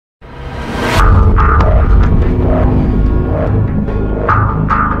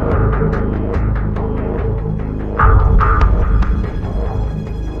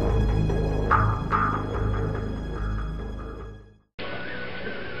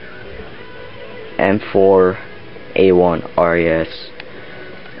M4A1 RIS.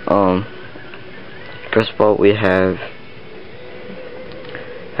 First of all, we have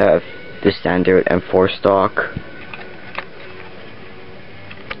the standard M4 stock,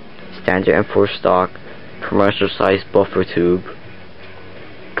 commercial size buffer tube,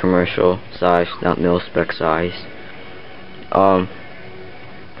 commercial size, not mil spec size.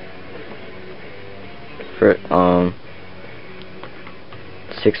 For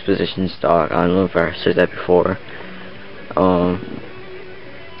 6 position stock. I don't know if I said that before.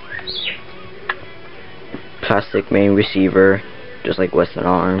 Plastic main receiver, just like Western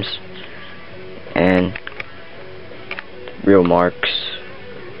Arms, and real marks,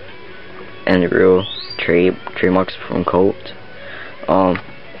 and the real trademarks from Colt.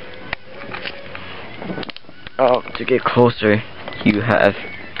 To get closer, you have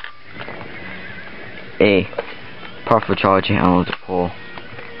a powerful charging element to pull.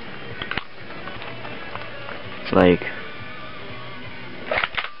 It's like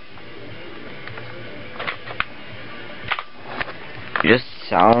it just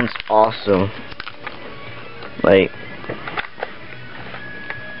sounds awesome. Like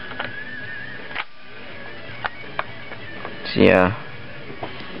so yeah.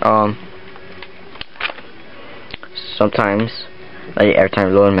 Sometimes, like every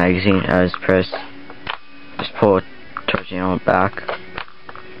time loading magazine, I just pull charging on back,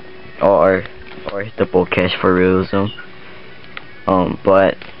 or hit the bolt catch for realism.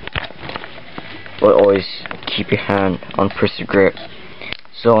 But always keep your hand on pressure grip,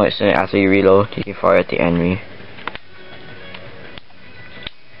 so after you reload, you can fire at the enemy.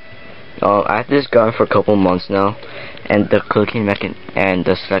 I have this gun for a couple months now, and the clicking mechanism and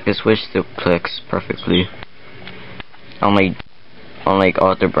the selector switch still clicks perfectly. Unlike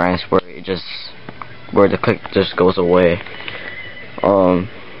other brands where the click just goes away. I don't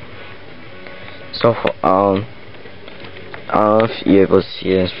know if you're able to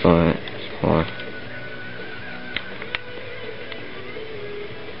see this, but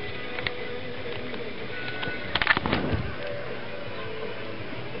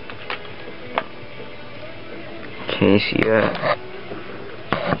can you see that?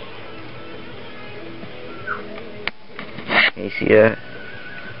 Can you see that?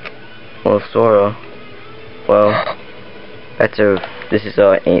 Well, sorta. Well, this is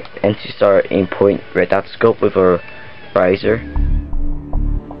a anti-star aim point red dot scope with a riser.